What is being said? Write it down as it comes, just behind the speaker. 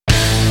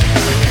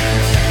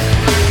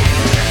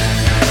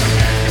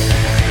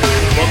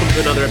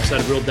another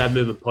episode of Real Dad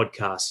Movement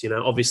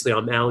Podcast. Obviously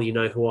I'm Al, you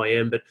know who I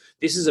am, but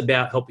this is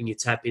about helping you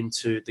tap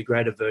into the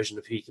greater version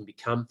of who you can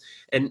become.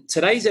 And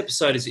today's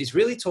episode is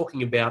really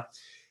talking about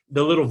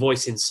the little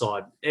voice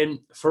inside.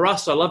 And for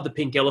us, I love the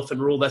pink elephant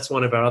rule. That's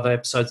one of our other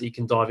episodes that you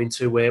can dive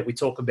into, where we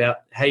talk about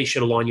how you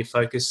should align your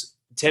focus.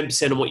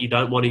 10% on what you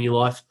don't want in your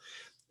life,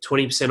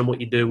 20% on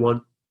what you do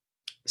want,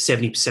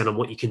 70% on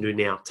what you can do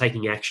now,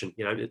 taking action,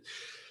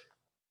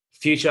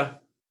 future,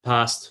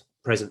 past,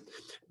 present.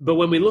 But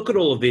when we look at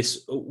all of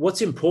this,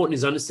 what's important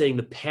is understanding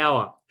the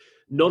power.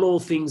 Not all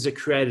things are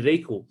created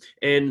equal.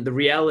 And the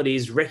reality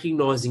is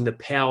recognizing the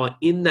power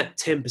in that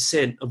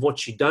 10% of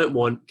what you don't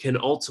want can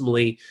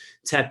ultimately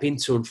tap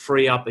into and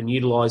free up and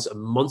utilize a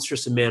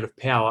monstrous amount of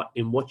power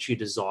in what you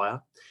desire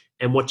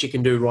and what you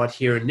can do right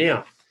here and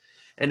now.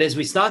 And as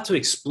we start to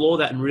explore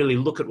that and really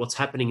look at what's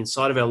happening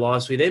inside of our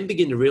lives, we then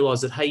begin to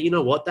realize that, hey, you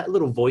know what? That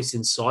little voice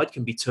inside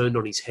can be turned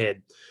on his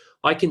head.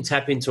 I can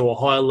tap into a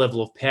higher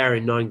level of power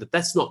in knowing that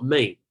that's not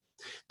me.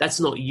 That's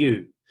not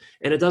you.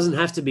 And it doesn't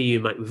have to be you,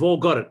 mate. We've all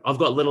got it. I've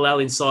got little Al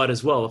inside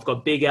as well. I've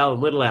got big Al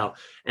and little Al.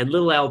 And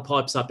little Al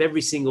pipes up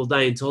every single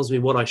day and tells me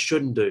what I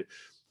shouldn't do.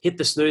 Hit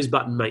the snooze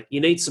button, mate.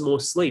 You need some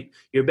more sleep.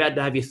 You're about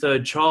to have your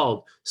third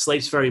child.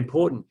 Sleep's very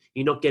important.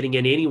 You're not getting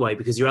any anyway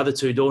because your other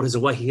two daughters are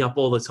waking up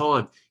all the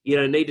time. You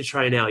don't need to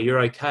train out.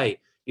 You're okay.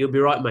 You'll be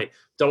right, mate.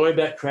 Don't worry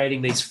about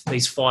creating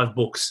these 5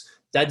 books.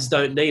 Dads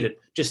don't need it.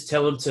 Just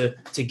tell them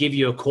to give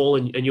you a call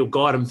and you'll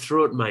guide them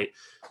through it, mate.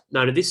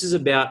 No, this is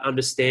about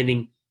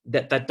understanding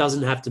that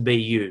doesn't have to be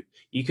you.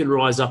 You can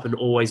rise up and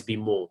always be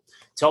more.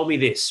 Tell me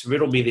this,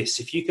 riddle me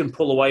this. If you can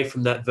pull away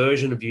from that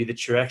version of you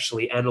that you're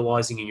actually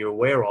analyzing and you're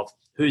aware of,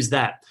 who's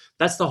that?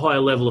 That's the higher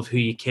level of who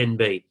you can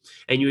be.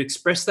 And you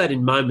express that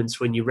in moments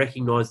when you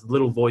recognize the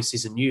little voice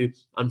isn't you.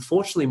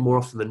 Unfortunately, more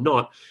often than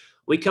not,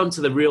 we come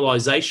to the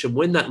realization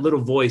when that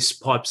little voice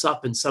pipes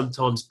up and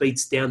sometimes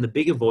beats down the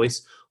bigger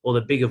voice, or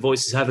the bigger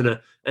voice is having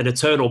an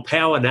eternal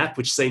power nap,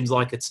 which seems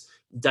like it's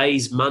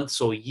days,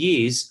 months, or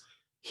years,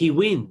 he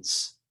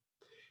wins.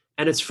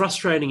 And it's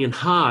frustrating and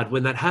hard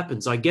when that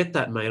happens. I get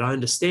that, mate. I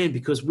understand,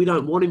 because we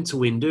don't want him to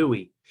win, do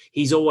we?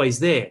 He's always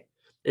there.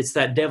 It's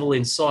that devil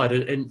inside.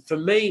 And for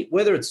me,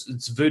 whether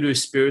it's voodoo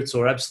spirits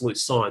or absolute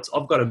science,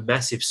 I've got a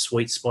massive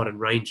sweet spot and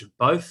range of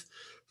both,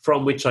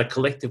 from which I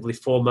collectively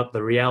form up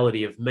the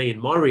reality of me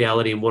and my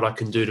reality and what I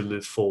can do to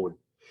move forward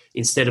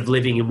instead of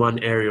living in one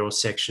area or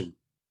section.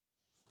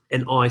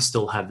 And I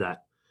still have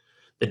that.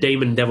 The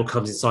demon and devil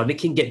comes inside, and it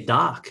can get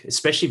dark,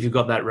 especially if you've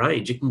got that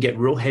range. It can get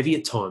real heavy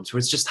at times where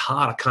it's just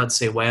hard. I can't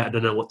see a way out. I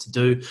don't know what to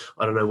do.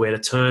 I don't know where to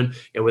turn.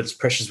 Whether it's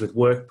pressures with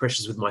work,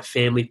 pressures with my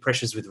family,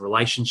 pressures with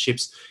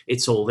relationships,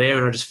 it's all there.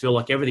 And I just feel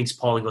like everything's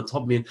piling on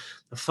top of me. And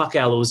the fuck,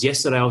 Al, it was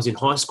yesterday. I was in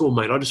high school,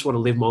 mate. I just want to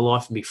live my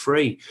life and be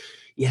free.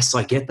 Yes,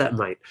 I get that,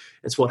 mate.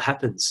 It's what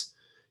happens.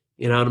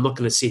 And I'm not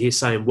going to sit here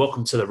saying,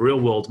 welcome to the real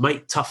world,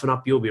 mate. Toughen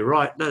up, you'll be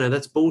right. No,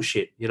 that's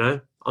bullshit,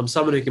 I'm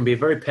someone who can be a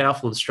very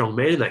powerful and strong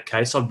man in that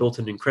case. I've built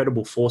an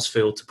incredible force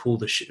field to pull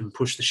the shit and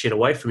push the shit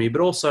away from you, but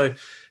also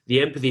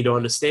the empathy to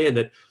understand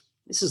that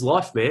this is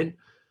life, man.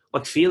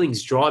 Like,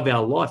 feelings drive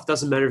our life.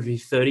 Doesn't matter if you're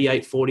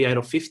 38, 48,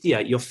 or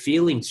 58. Your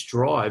feelings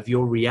drive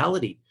your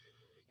reality.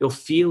 Your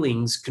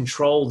feelings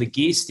control the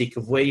gear stick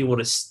of where you want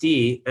to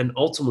steer and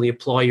ultimately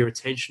apply your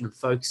attention and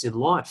focus in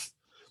life.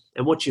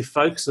 And what you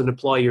focus and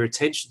apply your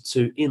attention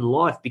to in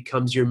life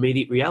becomes your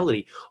immediate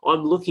reality.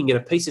 I'm looking at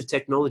a piece of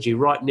technology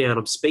right now, and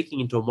I'm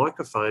speaking into a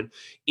microphone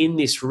in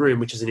this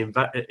room, which is an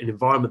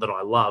environment that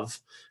I love,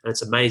 and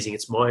it's amazing.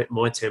 It's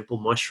my temple,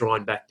 my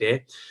shrine back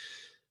there,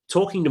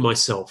 talking to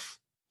myself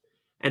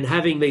and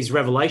having these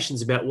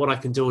revelations about what I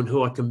can do and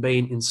who I can be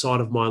inside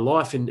of my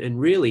life.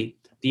 And really,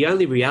 the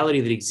only reality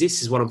that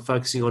exists is what I'm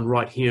focusing on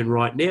right here and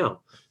right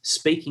now.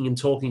 Speaking and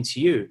talking to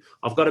you.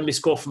 I've got a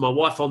missed call from my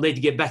wife. I'll need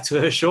to get back to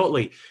her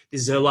shortly.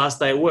 This is her last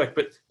day at work.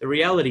 But the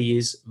reality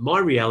is, my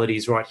reality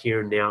is right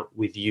here and now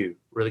with you,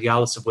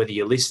 regardless of whether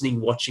you're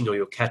listening, watching, or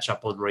you'll catch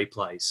up on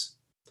replays.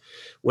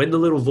 When the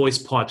little voice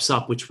pipes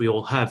up, which we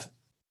all have,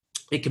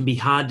 it can be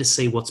hard to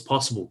see what's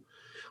possible.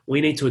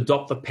 We need to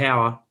adopt the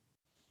power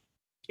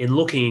in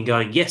looking and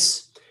going,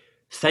 yes,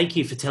 thank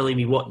you for telling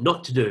me what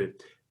not to do.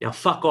 Now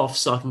fuck off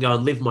so I can go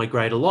and live my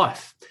greater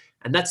life.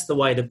 And that's the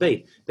way to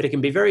be. But it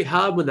can be very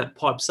hard when that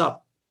pipes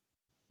up.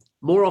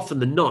 More often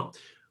than not,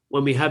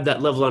 when we have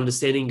that level of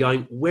understanding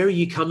going, where are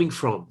you coming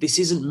from? This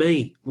isn't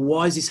me.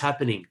 Why is this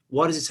happening?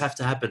 Why does this have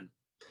to happen?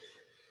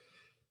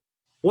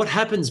 What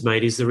happens,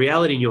 mate, is the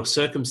reality in your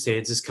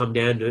circumstances come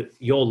down to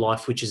your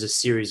life, which is a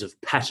series of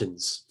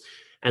patterns.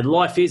 And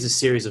life is a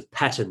series of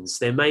patterns.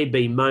 There may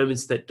be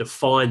moments that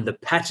define the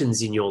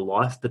patterns in your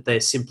life, but they're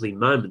simply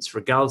moments,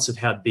 regardless of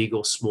how big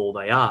or small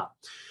they are.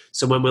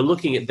 So when we're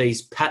looking at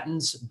these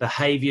patterns,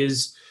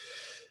 behaviors,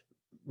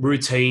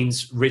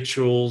 routines,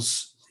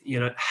 rituals,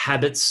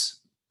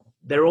 habits,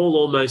 they're all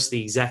almost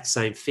the exact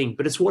same thing,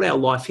 but it's what our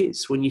life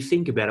is when you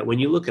think about it, when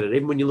you look at it,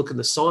 even when you look at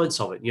the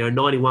science of it.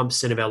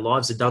 91% of our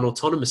lives are done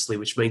autonomously,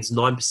 which means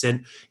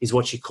 9% is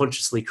what you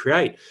consciously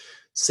create.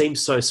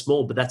 seems so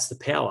small, but that's the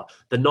power.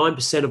 The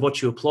 9% of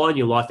what you apply in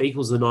your life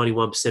equals the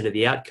 91% of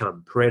the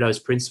outcome. Pareto's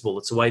principle.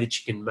 It's a way that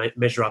you can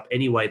measure up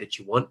any way that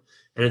you want,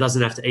 and it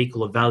doesn't have to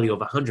equal a value of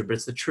 100, but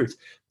it's the truth.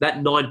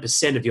 That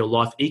 9% of your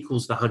life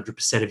equals the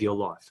 100% of your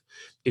life,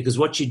 because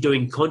what you're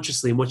doing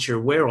consciously and what you're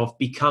aware of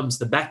becomes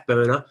the back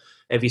burner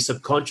of your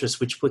subconscious,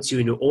 which puts you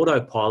into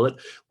autopilot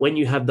when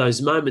you have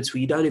those moments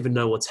where you don't even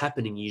know what's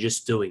happening, you're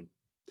just doing.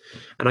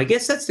 And I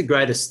guess that's the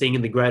greatest thing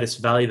and the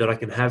greatest value that I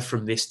can have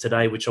from this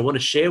today, which I want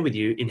to share with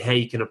you in how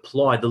you can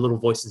apply the little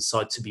voice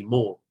inside to be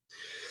more.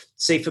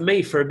 See, for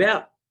me, for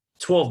about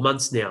 12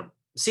 months now,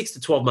 6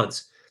 to 12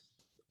 months,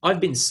 I've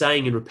been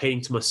saying and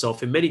repeating to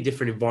myself in many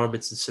different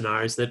environments and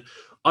scenarios that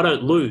I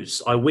don't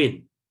lose, I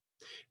win.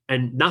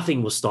 And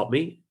nothing will stop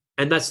me.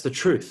 And that's the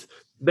truth.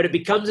 But it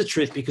becomes a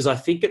truth because I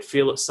think it,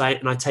 feel it, say it,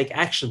 and I take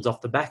actions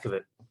off the back of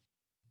it.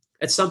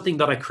 It's something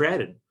that I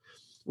created.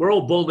 We're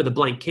all born with a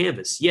blank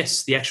canvas.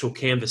 Yes, the actual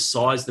canvas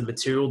size, the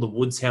material, the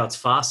wood's how it's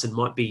fastened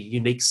might be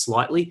unique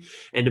slightly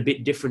and a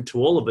bit different to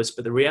all of us.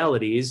 But the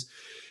reality is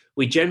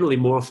we generally,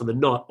 more often than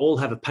not, all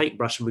have a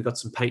paintbrush and we've got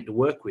some paint to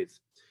work with.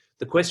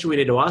 The question we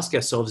need to ask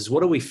ourselves is,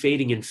 what are we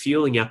feeding and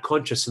fueling our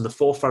conscious in the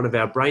forefront of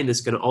our brain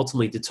that's going to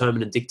ultimately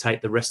determine and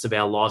dictate the rest of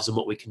our lives and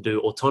what we can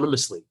do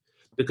autonomously?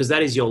 Because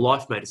that is your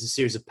life, mate. It's a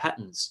series of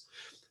patterns.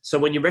 So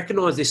when you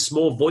recognize this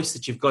small voice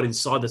that you've got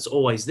inside that's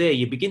always there,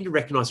 you begin to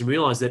recognize and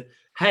realize that,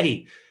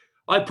 hey,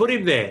 I put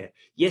him there.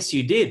 Yes,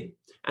 you did.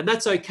 And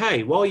that's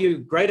okay. While you're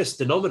greatest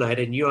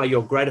denominator and you are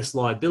your greatest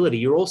liability,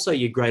 you're also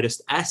your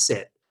greatest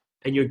asset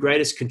and your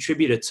greatest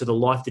contributor to the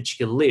life that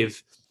you can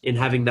live in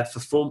having that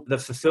the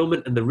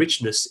fulfillment and the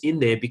richness in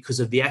there because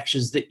of the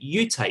actions that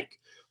you take.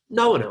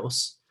 No one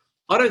else.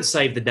 I don't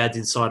save the dads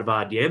inside of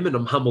RDM, and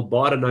I'm humbled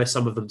by it. I know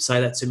some of them say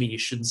that to me. You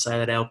shouldn't say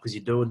that, Al, because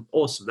you're doing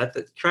awesome.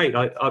 That's great.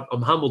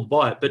 I'm humbled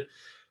by it. But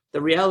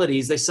the reality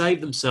is they save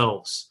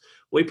themselves.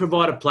 We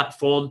provide a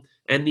platform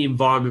and the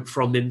environment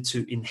from them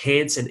to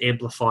enhance and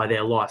amplify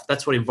their life.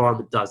 That's what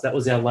environment does. That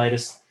was our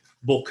latest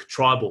book,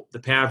 Tribal, The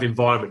Power of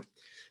Environment.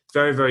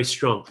 Very, very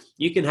strong.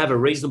 You can have a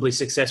reasonably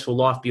successful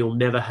life, but you'll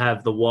never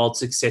have the wild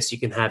success you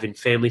can have in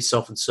family,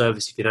 self, and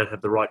service if you don't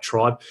have the right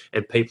tribe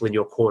and people in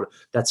your corner.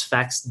 That's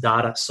facts,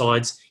 data,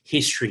 science,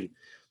 history.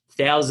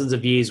 Thousands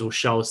of years will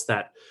show us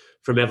that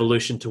from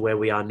evolution to where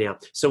we are now.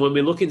 So when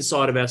we look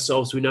inside of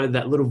ourselves, we know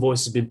that little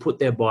voice has been put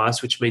there by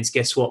us, which means,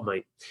 guess what,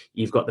 mate?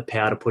 You've got the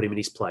power to put him in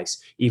his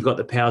place. You've got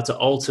the power to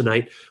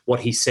alternate what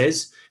he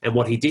says and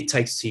what he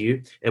dictates to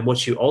you and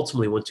what you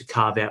ultimately want to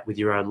carve out with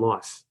your own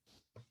life.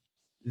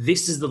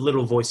 This is the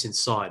little voice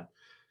inside.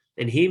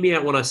 And hear me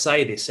out when I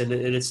say this, and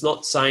it's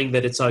not saying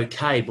that it's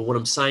okay, but what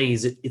I'm saying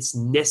is that it's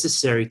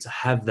necessary to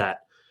have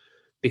that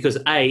because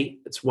A,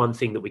 it's one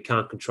thing that we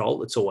can't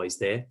control. It's always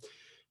there.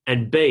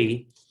 And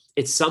B,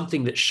 it's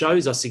something that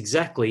shows us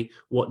exactly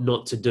what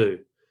not to do.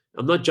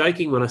 I'm not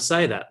joking when I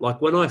say that.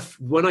 Like when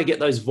I get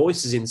those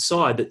voices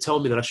inside that tell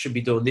me that I should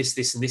be doing this,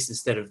 this, and this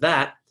instead of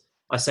that,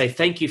 I say,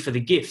 thank you for the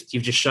gift.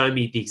 You've just shown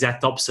me the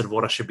exact opposite of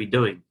what I should be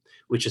doing,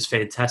 which is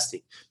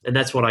fantastic. And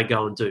that's what I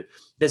go and do.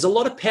 There's a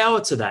lot of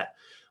power to that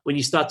when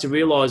you start to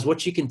realize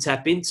what you can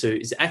tap into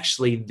is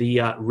actually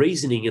the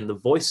reasoning and the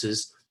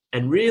voices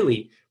and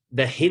really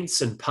the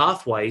hints and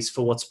pathways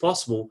for what's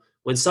possible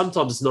when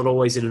sometimes it's not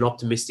always in an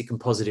optimistic and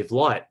positive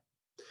light.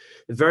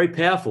 They're very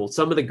powerful.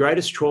 Some of the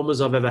greatest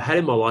traumas I've ever had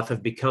in my life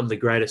have become the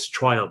greatest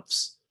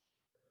triumphs.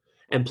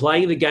 And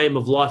playing the game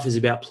of life is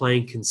about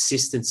playing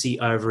consistency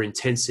over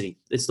intensity.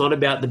 It's not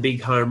about the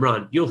big home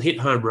run. You'll hit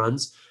home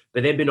runs,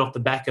 but they've been off the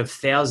back of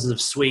thousands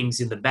of swings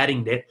in the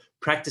batting net,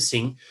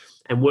 practicing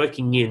and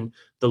working in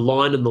the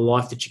line and the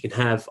life that you can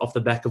have off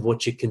the back of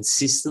what you're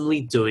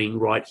consistently doing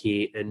right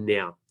here and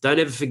now. Don't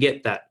ever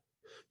forget that.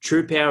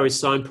 True power is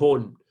so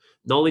important.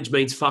 Knowledge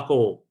means fuck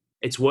all.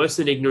 It's worse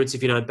than ignorance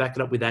if you don't back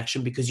it up with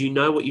action because you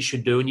know what you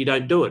should do and you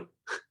don't do it.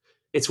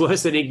 It's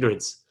worse than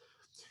ignorance.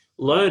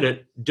 Learn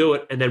it, do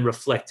it, and then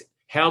reflect.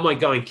 How am I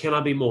going? Can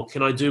I be more?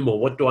 Can I do more?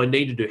 What do I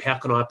need to do? How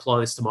can I apply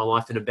this to my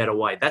life in a better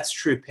way? That's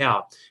true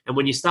power. And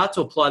when you start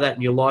to apply that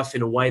in your life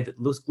in a way that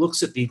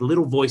looks at the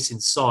little voice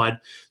inside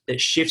that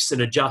shifts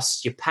and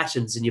adjusts your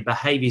patterns and your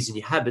behaviors and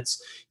your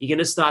habits, you're going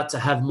to start to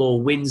have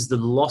more wins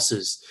than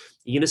losses.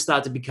 You're going to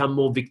start to become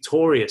more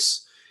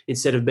victorious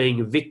instead of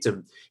being a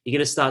victim. You're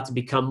going to start to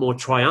become more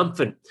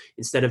triumphant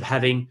instead of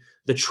having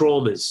the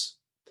traumas.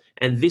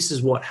 And this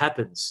is what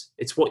happens.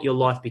 It's what your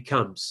life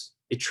becomes.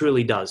 It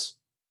truly does.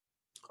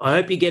 I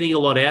hope you're getting a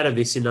lot out of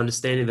this in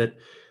understanding that,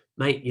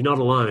 mate, you're not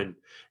alone.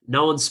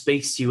 No one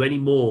speaks to you any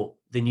more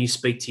than you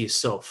speak to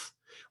yourself.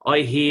 I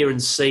hear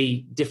and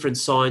see different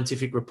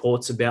scientific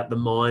reports about the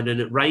mind, and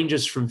it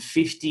ranges from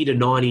 50 to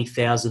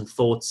 90,000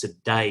 thoughts a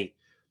day.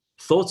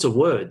 Thoughts are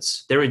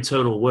words. They're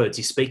internal words.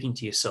 You're speaking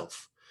to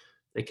yourself.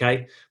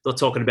 Okay? Not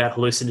talking about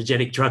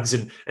hallucinogenic drugs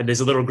and there's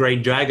a little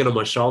green dragon on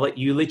my shoulder.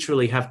 You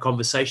literally have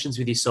conversations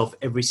with yourself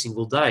every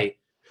single day.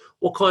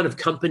 What kind of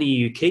company are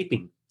you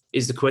keeping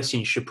is the question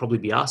you should probably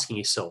be asking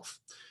yourself.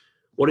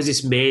 What is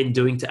this man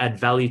doing to add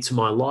value to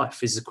my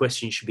life is the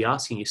question you should be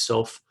asking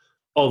yourself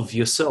of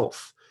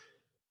yourself.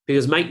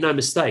 Because make no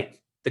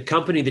mistake, the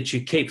company that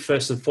you keep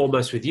first and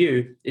foremost with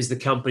you is the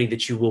company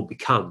that you will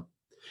become.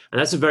 And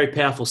that's a very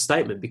powerful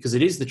statement because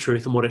it is the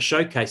truth. And what it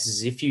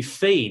showcases is if you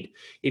feed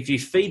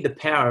the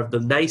power of the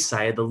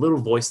naysayer, the little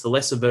voice, the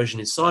lesser version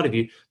inside of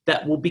you,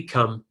 that will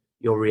become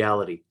your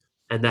reality.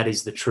 And that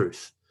is the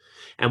truth.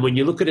 And when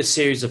you look at a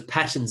series of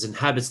patterns and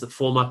habits that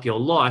form up your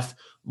life,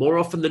 more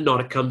often than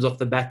not, it comes off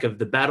the back of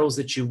the battles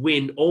that you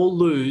win or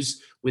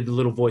lose with the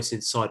little voice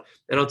inside.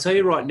 And I'll tell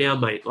you right now,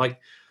 mate,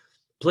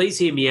 please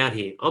hear me out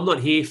here. I'm not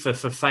here for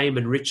fame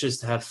and riches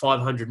to have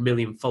 500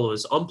 million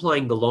followers. I'm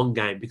playing the long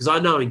game because I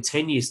know in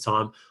 10 years'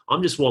 time,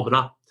 I'm just warming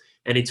up.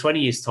 And in 20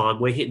 years' time,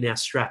 we're hitting our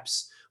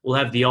straps. We'll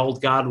have the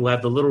old guard, we'll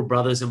have the little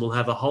brothers, and we'll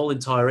have a whole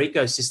entire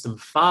ecosystem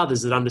of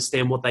fathers that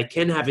understand what they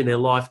can have in their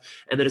life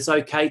and that it's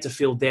okay to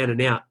feel down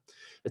and out.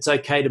 It's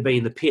okay to be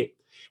in the pit.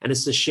 And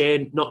it's a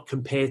share, not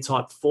compare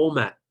type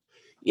format.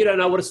 You don't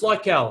know what it's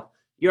like, Al.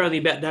 You're only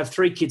about to have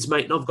 3 kids,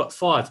 mate, and I've got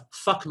 5.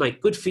 Fuck,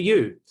 mate, good for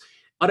you.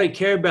 I don't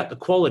care about the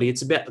quality,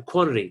 it's about the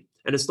quantity.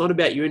 And it's not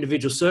about your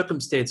individual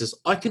circumstances.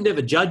 I can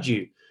never judge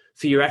you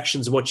for your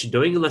actions and what you're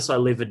doing unless I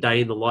live a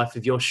day in the life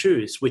of your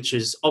shoes, which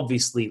is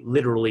obviously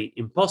literally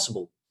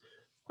impossible.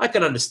 I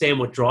can understand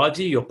what drives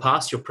you, your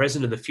past, your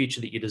present, and the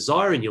future that you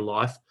desire in your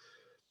life.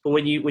 But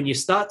when you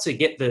start to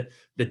get the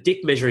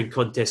dick measuring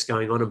contest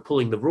going on and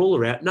pulling the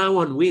ruler out, no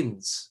one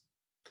wins.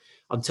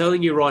 I'm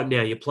telling you right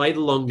now, you play the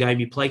long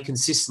game, you play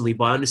consistently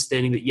by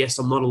understanding that, yes,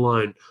 I'm not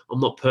alone. I'm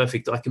not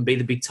perfect. I can be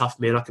the big tough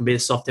man. I can be the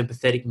soft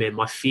empathetic man.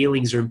 My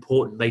feelings are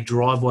important. They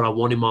drive what I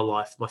want in my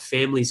life. My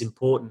family is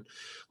important.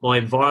 My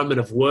environment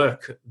of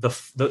work,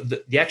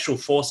 the actual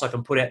force I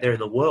can put out there in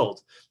the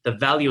world, the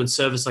value and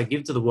service I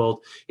give to the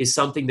world is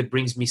something that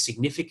brings me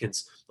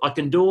significance. I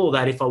can do all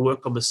that if I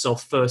work on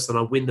myself first and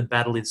I win the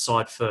battle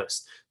inside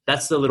first.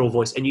 That's the little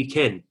voice. And you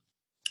can.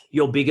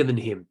 You're bigger than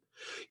him.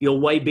 You're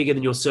way bigger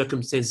than your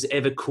circumstances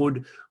ever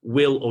could,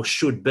 will, or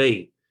should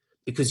be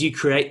because you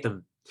create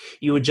them.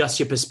 You adjust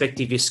your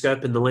perspective, your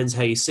scope, and the lens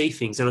how you see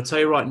things. And I'll tell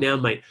you right now,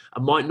 mate,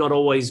 it might not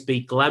always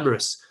be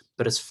glamorous,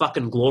 but it's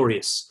fucking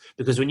glorious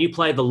because when you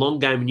play the long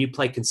game and you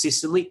play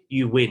consistently,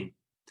 you win.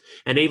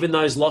 And even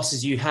those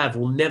losses you have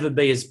will never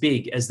be as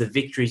big as the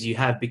victories you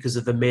have because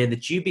of the man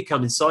that you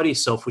become inside of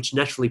yourself, which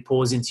naturally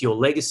pours into your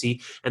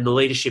legacy and the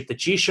leadership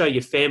that you show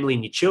your family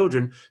and your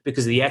children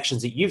because of the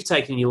actions that you've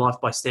taken in your life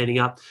by standing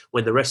up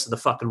when the rest of the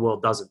fucking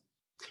world doesn't.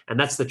 And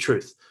that's the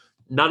truth.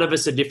 None of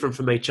us are different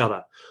from each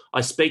other. I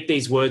speak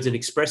these words and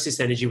express this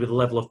energy with a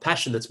level of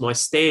passion that's my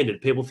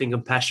standard. People think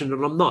I'm passionate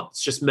and I'm not.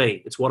 It's just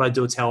me. It's what I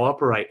do. It's how I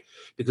operate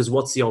because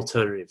what's the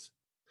alternative?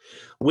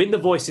 Win the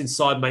voice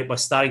inside, mate, by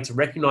starting to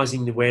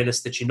recognizing the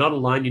awareness that you're not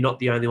alone, you're not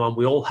the only one.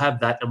 We all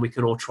have that and we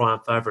can all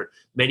triumph over it.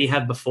 Many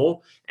have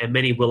before and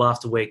many will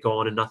after we're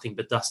gone and nothing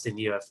but dust in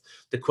the earth.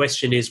 The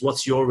question is,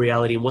 what's your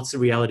reality and what's the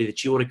reality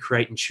that you want to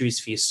create and choose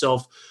for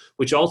yourself,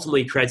 which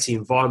ultimately creates the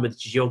environment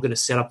that you're going to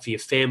set up for your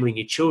family and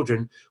your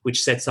children,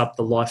 which sets up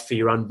the life for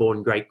your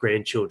unborn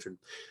great-grandchildren.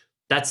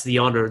 That's the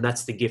honor and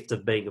that's the gift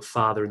of being a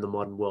father in the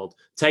modern world.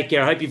 Take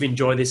care. I hope you've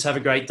enjoyed this. Have a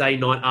great day,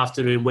 night,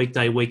 afternoon,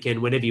 weekday,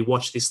 weekend, whenever you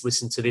watch this,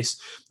 listen to this,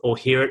 or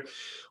hear it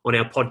on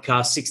our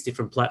podcast, 6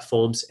 different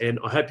platforms. And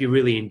I hope you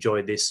really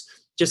enjoyed this.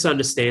 Just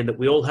understand that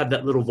we all have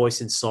that little voice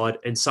inside,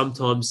 and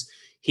sometimes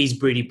he's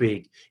pretty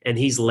big and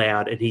he's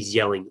loud and he's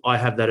yelling. I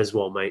have that as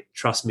well, mate.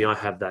 Trust me, I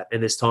have that.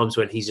 And there's times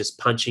when he's just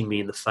punching me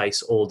in the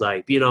face all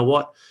day. But you know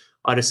what?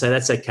 I just say,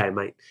 that's okay,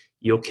 mate.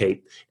 You'll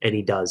keep. And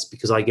he does,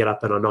 because I get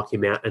up and I knock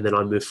him out and then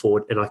I move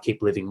forward and I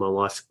keep living my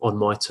life on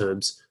my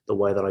terms the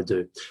way that I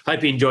do.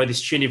 Hope you enjoyed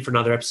this. Tune in for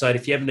another episode.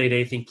 If you ever need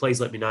anything,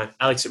 please let me know.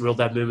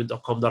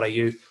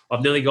 alex@realdadmovement.com.au.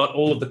 I've nearly got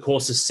all of the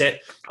courses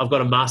set. I've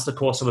got a master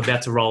course I'm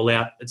about to roll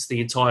out. It's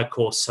the entire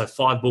course. So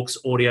 5 books,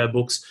 audio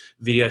books,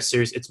 video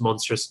series. It's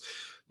monstrous.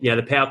 Yeah,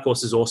 the Power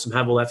Course is awesome.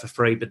 Have all that for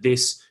free, but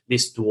this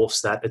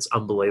dwarfs that. It's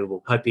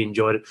unbelievable. Hope you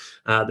enjoyed it.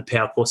 The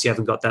Power Course, you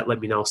haven't got that,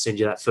 let me know. I'll send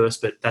you that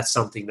first, but that's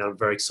something that I'm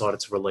very excited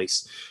to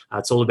release.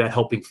 It's all about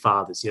helping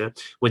fathers, you know.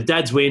 When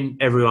dads win,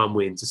 everyone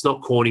wins. It's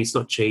not corny. It's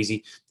not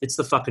cheesy. It's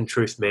the fucking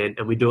truth, man,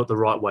 and we do it the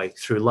right way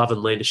through love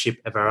and leadership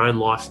of our own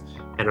life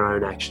and our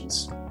own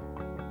actions.